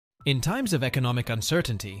In times of economic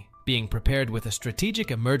uncertainty, being prepared with a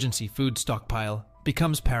strategic emergency food stockpile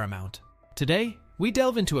becomes paramount. Today, we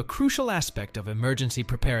delve into a crucial aspect of emergency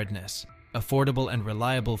preparedness: affordable and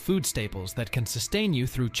reliable food staples that can sustain you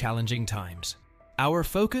through challenging times. Our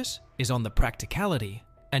focus is on the practicality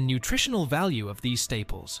and nutritional value of these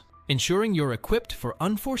staples, ensuring you're equipped for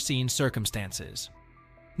unforeseen circumstances.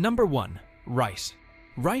 Number 1. Rice.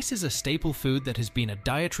 Rice is a staple food that has been a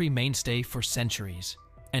dietary mainstay for centuries,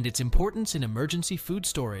 and its importance in emergency food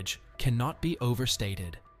storage cannot be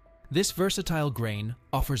overstated. This versatile grain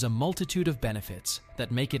offers a multitude of benefits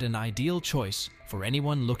that make it an ideal choice for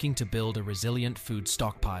anyone looking to build a resilient food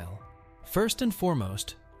stockpile. First and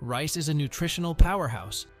foremost, rice is a nutritional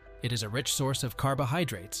powerhouse. It is a rich source of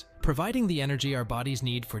carbohydrates, providing the energy our bodies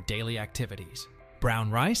need for daily activities. Brown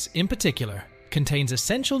rice, in particular, contains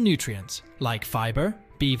essential nutrients like fiber,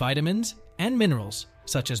 B vitamins, and minerals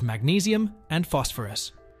such as magnesium and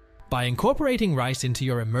phosphorus. By incorporating rice into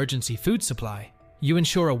your emergency food supply, you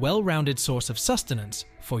ensure a well-rounded source of sustenance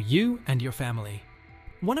for you and your family.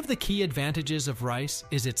 One of the key advantages of rice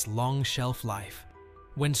is its long shelf life.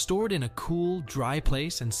 When stored in a cool, dry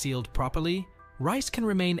place and sealed properly, rice can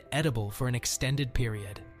remain edible for an extended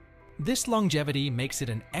period. This longevity makes it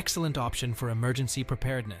an excellent option for emergency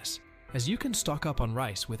preparedness, as you can stock up on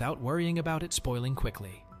rice without worrying about it spoiling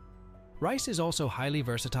quickly. Rice is also highly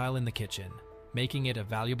versatile in the kitchen, making it a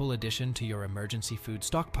valuable addition to your emergency food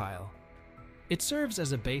stockpile. It serves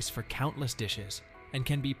as a base for countless dishes and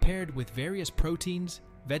can be paired with various proteins,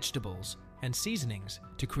 vegetables, and seasonings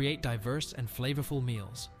to create diverse and flavorful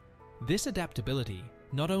meals. This adaptability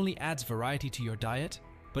not only adds variety to your diet,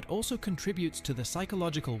 but also contributes to the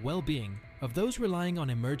psychological well-being of those relying on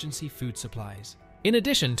emergency food supplies. In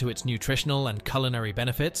addition to its nutritional and culinary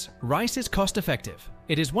benefits, rice is cost-effective.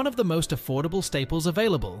 It is one of the most affordable staples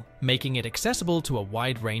available, making it accessible to a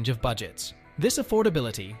wide range of budgets. This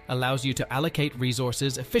affordability allows you to allocate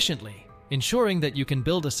resources efficiently, ensuring that you can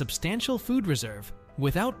build a substantial food reserve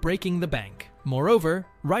without breaking the bank. Moreover,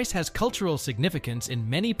 rice has cultural significance in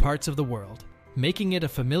many parts of the world, making it a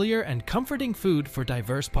familiar and comforting food for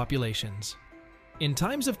diverse populations. In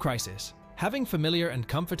times of crisis, having familiar and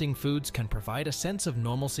comforting foods can provide a sense of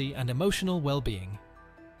normalcy and emotional well-being.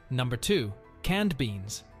 Number 2. Canned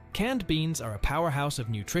beans. Canned beans are a powerhouse of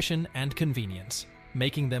nutrition and convenience,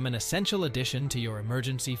 making them an essential addition to your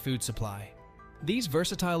emergency food supply. These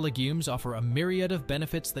versatile legumes offer a myriad of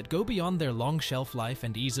benefits that go beyond their long shelf life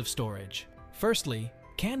and ease of storage. Firstly,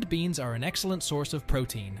 canned beans are an excellent source of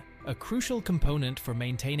protein, a crucial component for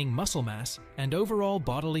maintaining muscle mass and overall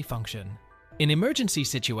bodily function. In emergency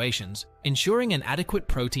situations, ensuring an adequate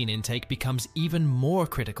protein intake becomes even more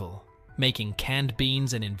critical, making canned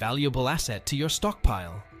beans an invaluable asset to your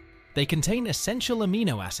stockpile. They contain essential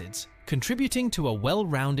amino acids, contributing to a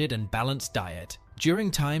well-rounded and balanced diet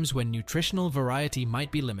during times when nutritional variety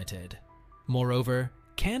might be limited. Moreover,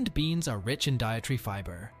 canned beans are rich in dietary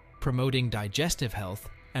fiber, promoting digestive health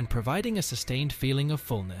and providing a sustained feeling of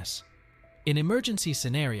fullness. In emergency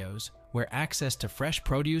scenarios, where access to fresh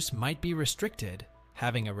produce might be restricted,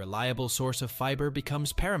 having a reliable source of fiber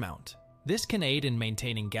becomes paramount. This can aid in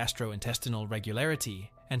maintaining gastrointestinal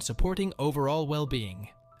regularity and supporting overall well-being.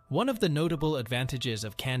 One of the notable advantages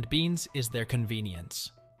of canned beans is their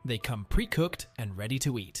convenience. They come pre-cooked and ready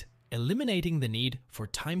to eat, eliminating the need for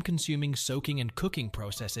time-consuming soaking and cooking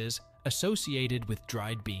processes associated with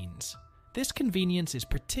dried beans. This convenience is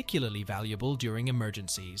particularly valuable during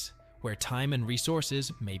emergencies, where time and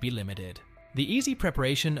resources may be limited. The easy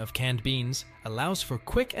preparation of canned beans allows for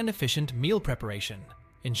quick and efficient meal preparation,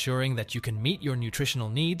 ensuring that you can meet your nutritional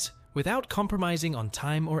needs without compromising on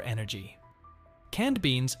time or energy. Canned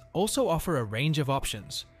beans also offer a range of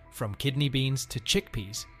options, from kidney beans to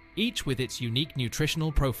chickpeas, each with its unique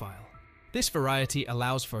nutritional profile. This variety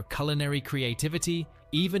allows for culinary creativity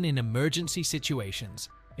even in emergency situations,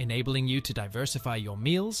 enabling you to diversify your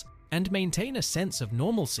meals and maintain a sense of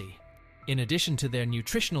normalcy. In addition to their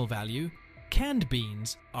nutritional value, canned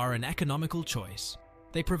beans are an economical choice.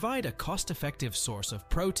 They provide a cost-effective source of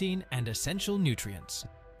protein and essential nutrients,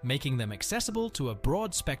 making them accessible to a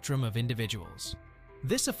broad spectrum of individuals.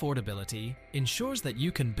 This affordability ensures that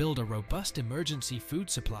you can build a robust emergency food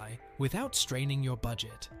supply without straining your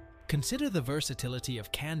budget. Consider the versatility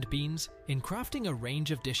of canned beans in crafting a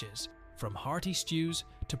range of dishes, from hearty stews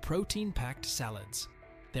to protein-packed salads.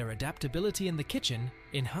 Their adaptability in the kitchen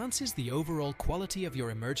enhances the overall quality of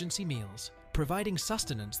your emergency meals, providing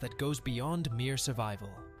sustenance that goes beyond mere survival.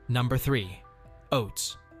 Number 3.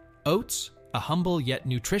 Oats. Oats, a humble yet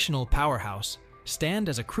nutritional powerhouse, stand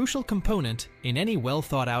as a crucial component in any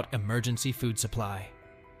well-thought-out emergency food supply.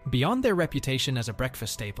 Beyond their reputation as a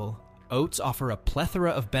breakfast staple, oats offer a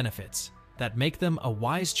plethora of benefits that make them a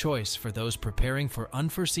wise choice for those preparing for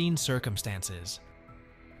unforeseen circumstances.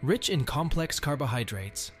 Rich in complex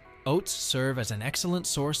carbohydrates, oats serve as an excellent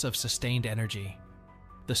source of sustained energy.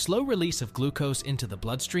 The slow release of glucose into the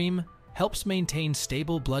bloodstream helps maintain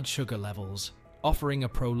stable blood sugar levels, offering a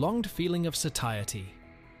prolonged feeling of satiety.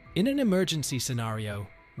 In an emergency scenario,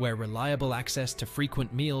 where reliable access to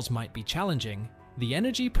frequent meals might be challenging, the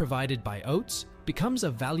energy provided by oats becomes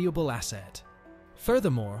a valuable asset.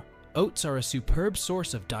 Furthermore, oats are a superb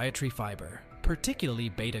source of dietary fiber, particularly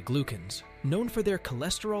beta-glucans, known for their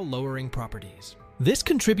cholesterol-lowering properties. This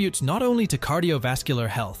contributes not only to cardiovascular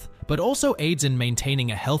health, but also aids in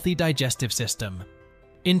maintaining a healthy digestive system.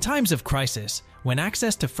 In times of crisis, when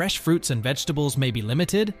access to fresh fruits and vegetables may be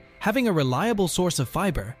limited, having a reliable source of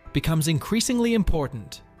fiber becomes increasingly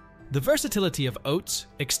important. The versatility of oats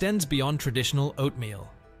extends beyond traditional oatmeal.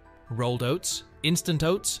 Rolled oats, instant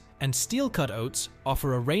oats, and steel-cut oats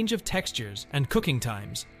offer a range of textures and cooking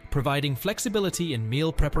times, providing flexibility in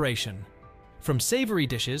meal preparation. From savory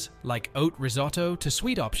dishes like oat risotto to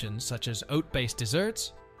sweet options such as oat-based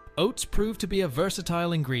desserts, oats prove to be a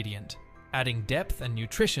versatile ingredient, adding depth and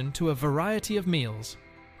nutrition to a variety of meals.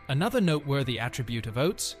 Another noteworthy attribute of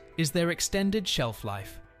oats is their extended shelf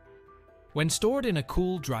life. When stored in a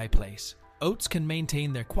cool, dry place, oats can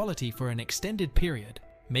maintain their quality for an extended period,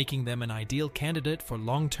 making them an ideal candidate for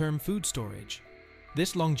long-term food storage.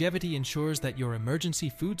 This longevity ensures that your emergency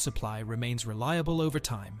food supply remains reliable over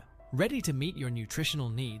time, ready to meet your nutritional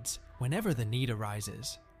needs whenever the need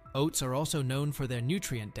arises. Oats are also known for their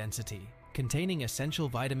nutrient density, containing essential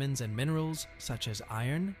vitamins and minerals such as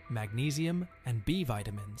iron, magnesium, and B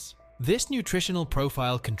vitamins. This nutritional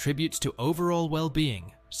profile contributes to overall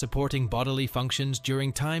well-being, supporting bodily functions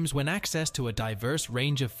during times when access to a diverse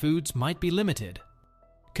range of foods might be limited.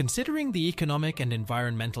 Considering the economic and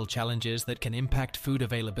environmental challenges that can impact food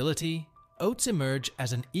availability, oats emerge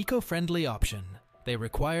as an eco-friendly option. They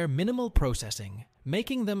require minimal processing,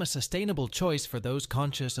 making them a sustainable choice for those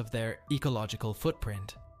conscious of their ecological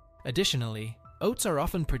footprint. Additionally, oats are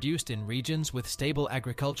often produced in regions with stable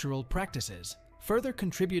agricultural practices, further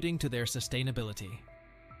contributing to their sustainability.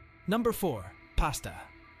 Number 4. Pasta.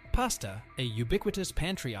 Pasta, a ubiquitous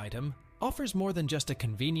pantry item, offers more than just a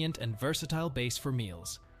convenient and versatile base for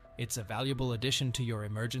meals. It's a valuable addition to your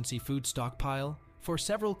emergency food stockpile for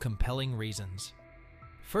several compelling reasons.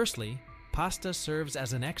 Firstly, pasta serves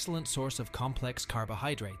as an excellent source of complex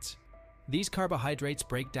carbohydrates. These carbohydrates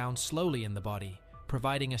break down slowly in the body,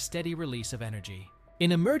 providing a steady release of energy.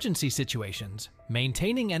 In emergency situations,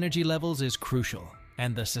 maintaining energy levels is crucial,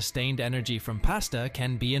 and the sustained energy from pasta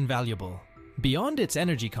can be invaluable. Beyond its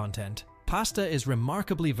energy content, pasta is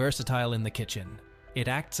remarkably versatile in the kitchen. It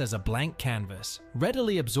acts as a blank canvas,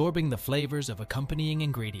 readily absorbing the flavors of accompanying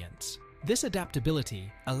ingredients. This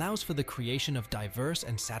adaptability allows for the creation of diverse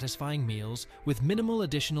and satisfying meals with minimal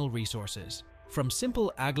additional resources. From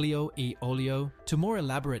simple aglio e olio to more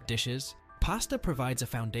elaborate dishes, pasta provides a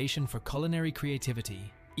foundation for culinary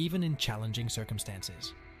creativity, even in challenging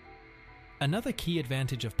circumstances. Another key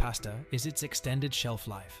advantage of pasta is its extended shelf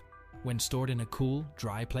life. When stored in a cool,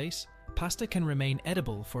 dry place, pasta can remain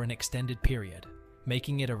edible for an extended period,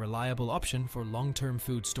 making it a reliable option for long-term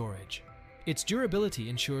food storage. Its durability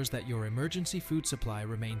ensures that your emergency food supply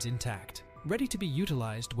remains intact, ready to be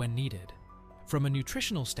utilized when needed. From a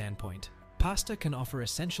nutritional standpoint, pasta can offer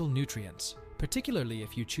essential nutrients, particularly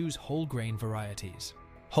if you choose whole grain varieties.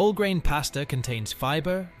 Whole grain pasta contains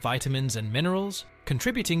fiber, vitamins, and minerals,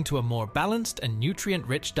 contributing to a more balanced and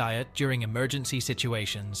nutrient-rich diet during emergency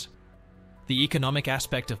situations. The economic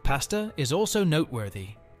aspect of pasta is also noteworthy.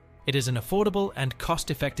 It is an affordable and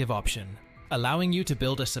cost-effective option, allowing you to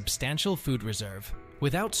build a substantial food reserve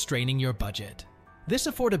without straining your budget. This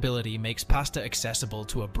affordability makes pasta accessible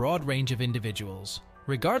to a broad range of individuals,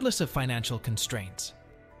 regardless of financial constraints.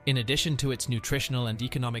 In addition to its nutritional and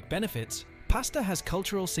economic benefits, pasta has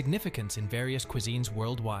cultural significance in various cuisines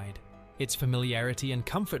worldwide. Its familiarity and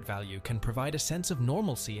comfort value can provide a sense of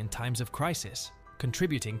normalcy in times of crisis,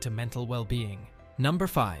 contributing to mental well-being. Number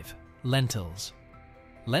 5. Lentils.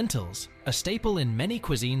 Lentils, a staple in many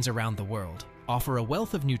cuisines around the world, offer a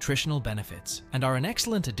wealth of nutritional benefits and are an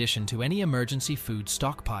excellent addition to any emergency food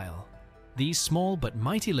stockpile. These small but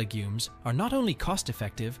mighty legumes are not only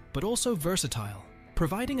cost-effective but also versatile,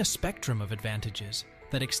 providing a spectrum of advantages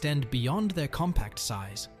that extend beyond their compact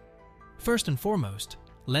size. First and foremost,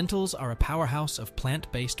 lentils are a powerhouse of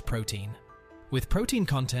plant-based protein. With protein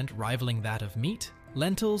content rivaling that of meat,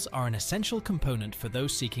 lentils are an essential component for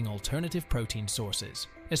those seeking alternative protein sources,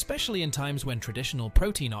 especially in times when traditional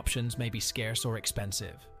protein options may be scarce or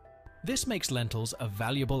expensive. This makes lentils a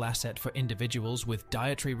valuable asset for individuals with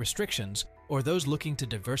dietary restrictions or those looking to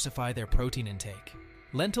diversify their protein intake.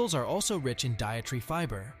 Lentils are also rich in dietary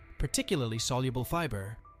fiber, particularly soluble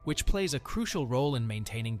fiber, which plays a crucial role in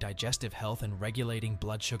maintaining digestive health and regulating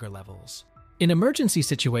blood sugar levels. In emergency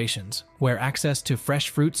situations, where access to fresh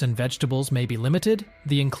fruits and vegetables may be limited,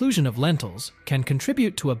 the inclusion of lentils can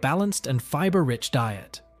contribute to a balanced and fiber-rich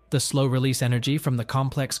diet. The slow-release energy from the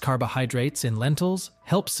complex carbohydrates in lentils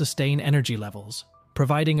helps sustain energy levels,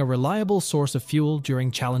 providing a reliable source of fuel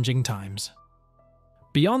during challenging times.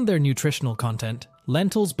 Beyond their nutritional content,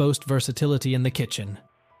 lentils boast versatility in the kitchen.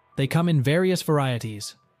 They come in various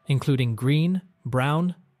varieties, including green,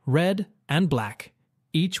 brown, red, and black,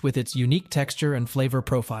 each with its unique texture and flavor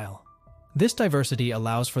profile. This diversity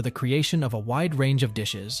allows for the creation of a wide range of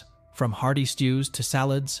dishes, from hearty stews to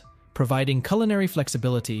salads, providing culinary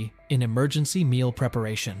flexibility in emergency meal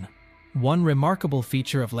preparation. One remarkable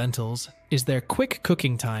feature of lentils is their quick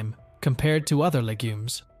cooking time compared to other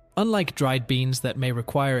legumes. Unlike dried beans that may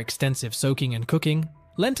require extensive soaking and cooking,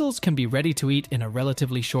 lentils can be ready to eat in a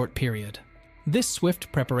relatively short period. This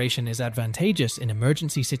swift preparation is advantageous in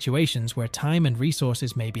emergency situations where time and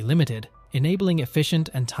resources may be limited, enabling efficient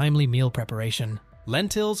and timely meal preparation.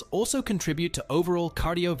 Lentils also contribute to overall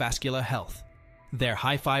cardiovascular health. Their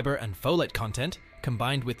high fiber and folate content,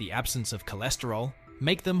 combined with the absence of cholesterol,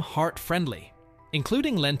 make them heart-friendly.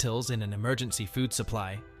 Including lentils in an emergency food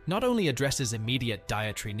supply not only addresses immediate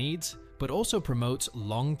dietary needs, but also promotes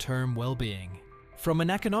long-term well-being. From an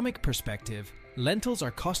economic perspective, lentils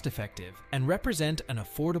are cost-effective and represent an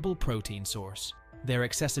affordable protein source. Their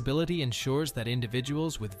accessibility ensures that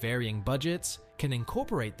individuals with varying budgets can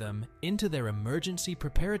incorporate them into their emergency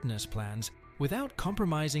preparedness plans without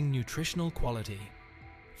compromising nutritional quality.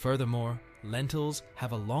 Furthermore, lentils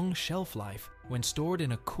have a long shelf life when stored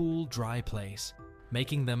in a cool, dry place,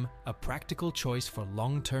 making them a practical choice for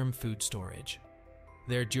long-term food storage.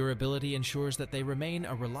 Their durability ensures that they remain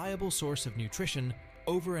a reliable source of nutrition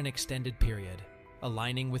over an extended period,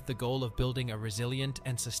 aligning with the goal of building a resilient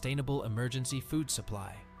and sustainable emergency food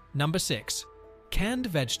supply. Number 6. Canned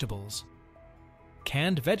vegetables.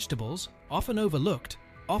 Canned vegetables, often overlooked,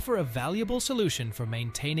 offer a valuable solution for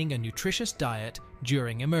maintaining a nutritious diet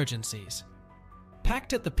during emergencies.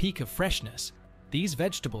 Packed at the peak of freshness, these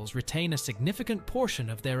vegetables retain a significant portion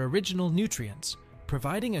of their original nutrients,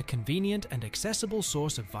 providing a convenient and accessible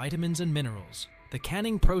source of vitamins and minerals. The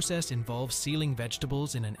canning process involves sealing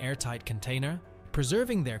vegetables in an airtight container,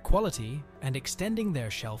 preserving their quality and extending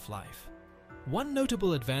their shelf life. One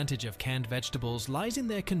notable advantage of canned vegetables lies in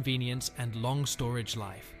their convenience and long storage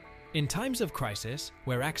life. In times of crisis,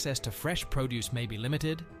 where access to fresh produce may be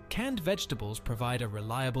limited, canned vegetables provide a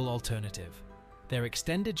reliable alternative. Their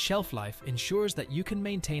extended shelf life ensures that you can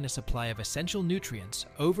maintain a supply of essential nutrients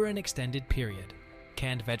over an extended period.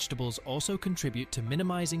 Canned vegetables also contribute to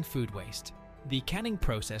minimizing food waste. The canning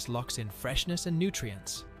process locks in freshness and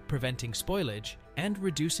nutrients, preventing spoilage and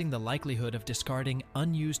reducing the likelihood of discarding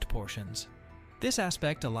unused portions. This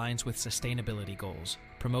aspect aligns with sustainability goals,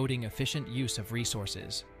 promoting efficient use of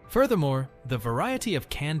resources. Furthermore, the variety of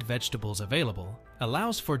canned vegetables available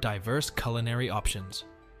allows for diverse culinary options.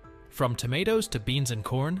 From tomatoes to beans and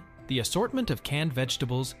corn, the assortment of canned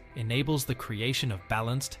vegetables enables the creation of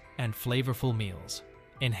balanced and flavorful meals,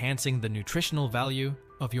 enhancing the nutritional value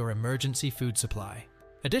of your emergency food supply.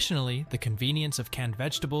 Additionally, the convenience of canned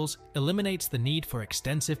vegetables eliminates the need for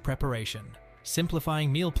extensive preparation,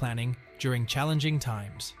 simplifying meal planning during challenging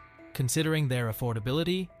times. Considering their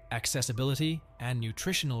affordability, accessibility, and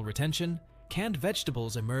nutritional retention, canned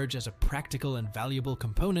vegetables emerge as a practical and valuable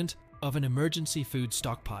component of an emergency food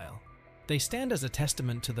stockpile. They stand as a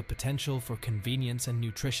testament to the potential for convenience and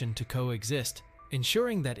nutrition to coexist,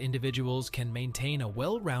 ensuring that individuals can maintain a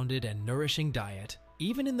well-rounded and nourishing diet,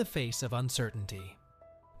 even in the face of uncertainty.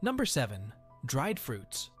 Number 7. Dried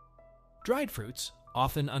fruits. Dried fruits,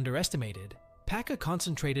 often underestimated, pack a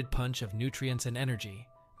concentrated punch of nutrients and energy,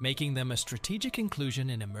 making them a strategic inclusion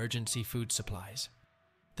in emergency food supplies.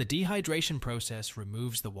 The dehydration process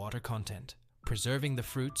removes the water content, preserving the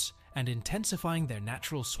fruits and intensifying their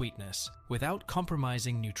natural sweetness without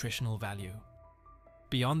compromising nutritional value.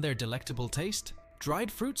 Beyond their delectable taste, dried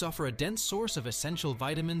fruits offer a dense source of essential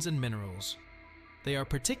vitamins and minerals. They are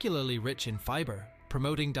particularly rich in fiber,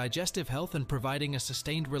 promoting digestive health and providing a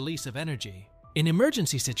sustained release of energy. In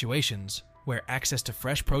emergency situations, where access to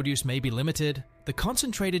fresh produce may be limited, the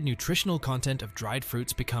concentrated nutritional content of dried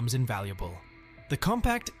fruits becomes invaluable. The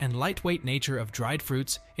compact and lightweight nature of dried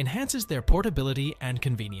fruits enhances their portability and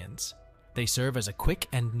convenience. They serve as a quick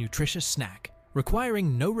and nutritious snack,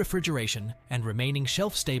 requiring no refrigeration and remaining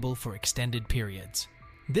shelf-stable for extended periods.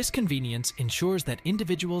 This convenience ensures that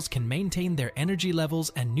individuals can maintain their energy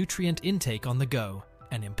levels and nutrient intake on the go,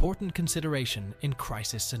 an important consideration in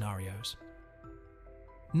crisis scenarios.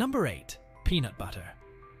 Number 8. Peanut butter.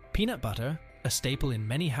 Peanut butter, a staple in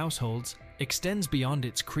many households, extends beyond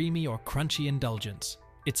its creamy or crunchy indulgence.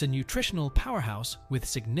 It's a nutritional powerhouse with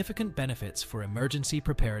significant benefits for emergency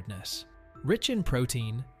preparedness. Rich in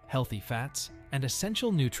protein, healthy fats, and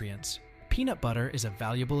essential nutrients, peanut butter is a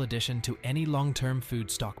valuable addition to any long-term food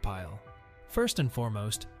stockpile. First and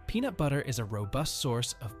foremost, peanut butter is a robust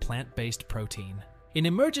source of plant-based protein. In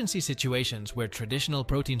emergency situations where traditional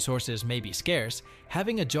protein sources may be scarce,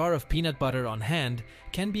 having a jar of peanut butter on hand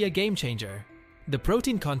can be a game changer. The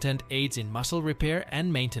protein content aids in muscle repair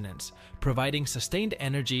and maintenance, providing sustained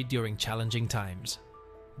energy during challenging times.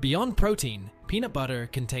 Beyond protein, peanut butter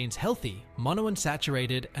contains healthy,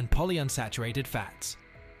 monounsaturated and polyunsaturated fats.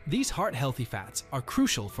 These heart-healthy fats are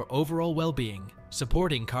crucial for overall well-being,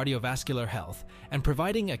 supporting cardiovascular health, and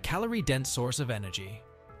providing a calorie-dense source of energy.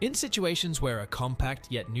 In situations where a compact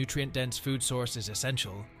yet nutrient-dense food source is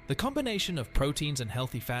essential, the combination of proteins and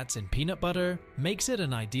healthy fats in peanut butter makes it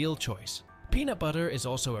an ideal choice. Peanut butter is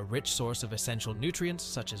also a rich source of essential nutrients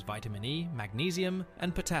such as vitamin E, magnesium,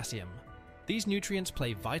 and potassium. These nutrients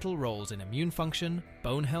play vital roles in immune function,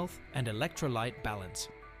 bone health, and electrolyte balance.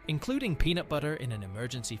 Including peanut butter in an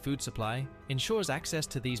emergency food supply ensures access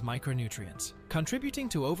to these micronutrients, contributing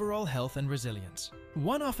to overall health and resilience.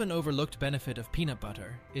 One often overlooked benefit of peanut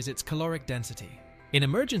butter is its caloric density. In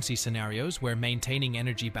emergency scenarios where maintaining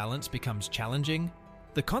energy balance becomes challenging,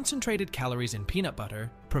 the concentrated calories in peanut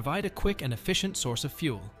butter provide a quick and efficient source of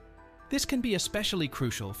fuel. This can be especially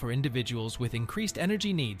crucial for individuals with increased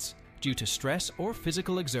energy needs due to stress or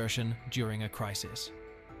physical exertion during a crisis.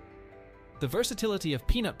 The versatility of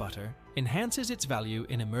peanut butter enhances its value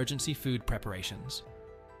in emergency food preparations.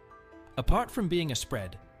 Apart from being a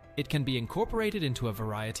spread, it can be incorporated into a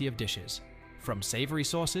variety of dishes, from savory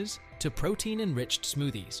sauces to protein-enriched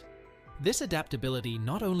smoothies. This adaptability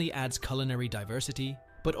not only adds culinary diversity,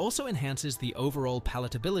 but also enhances the overall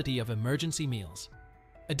palatability of emergency meals.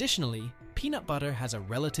 Additionally, peanut butter has a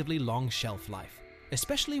relatively long shelf life,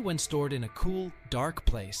 especially when stored in a cool, dark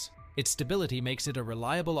place. Its stability makes it a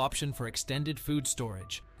reliable option for extended food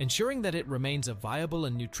storage, ensuring that it remains a viable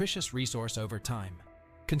and nutritious resource over time.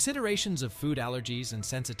 Considerations of food allergies and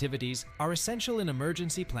sensitivities are essential in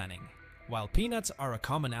emergency planning. While peanuts are a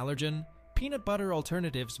common allergen, peanut butter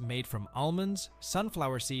alternatives made from almonds,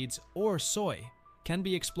 sunflower seeds, or soy can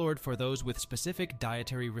be explored for those with specific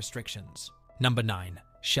dietary restrictions. Number 9.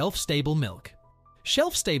 Shelf-stable milk.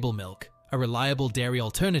 Shelf-stable milk, a reliable dairy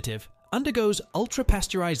alternative, undergoes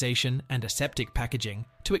ultra-pasteurization and aseptic packaging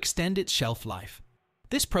to extend its shelf life.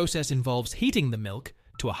 This process involves heating the milk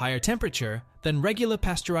to a higher temperature than regular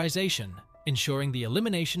pasteurization, ensuring the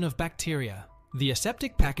elimination of bacteria. The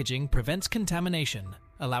aseptic packaging prevents contamination,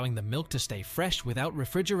 allowing the milk to stay fresh without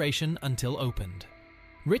refrigeration until opened.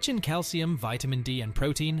 Rich in calcium, vitamin D, and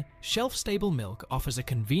protein, shelf-stable milk offers a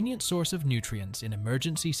convenient source of nutrients in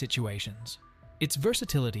emergency situations. Its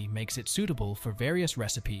versatility makes it suitable for various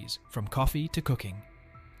recipes, from coffee to cooking.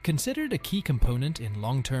 Considered a key component in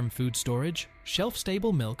long-term food storage,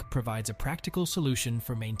 shelf-stable milk provides a practical solution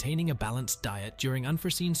for maintaining a balanced diet during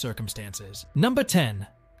unforeseen circumstances. Number 10.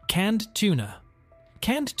 Canned tuna.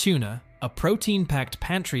 Canned tuna, a protein-packed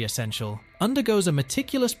pantry essential, undergoes a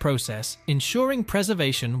meticulous process ensuring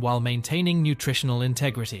preservation while maintaining nutritional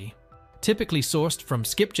integrity. Typically sourced from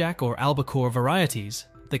skipjack or albacore varieties,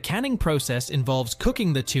 the canning process involves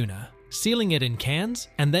cooking the tuna, sealing it in cans,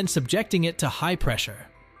 and then subjecting it to high pressure.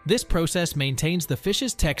 This process maintains the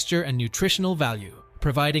fish's texture and nutritional value,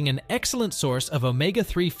 providing an excellent source of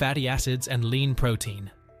omega-3 fatty acids and lean protein.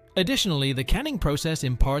 Additionally, the canning process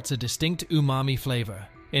imparts a distinct umami flavor,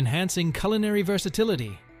 enhancing culinary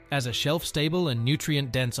versatility. As a shelf-stable and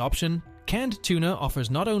nutrient-dense option, canned tuna offers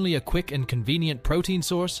not only a quick and convenient protein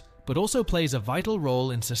source, but also plays a vital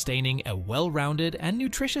role in sustaining a well-rounded and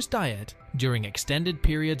nutritious diet during extended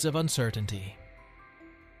periods of uncertainty.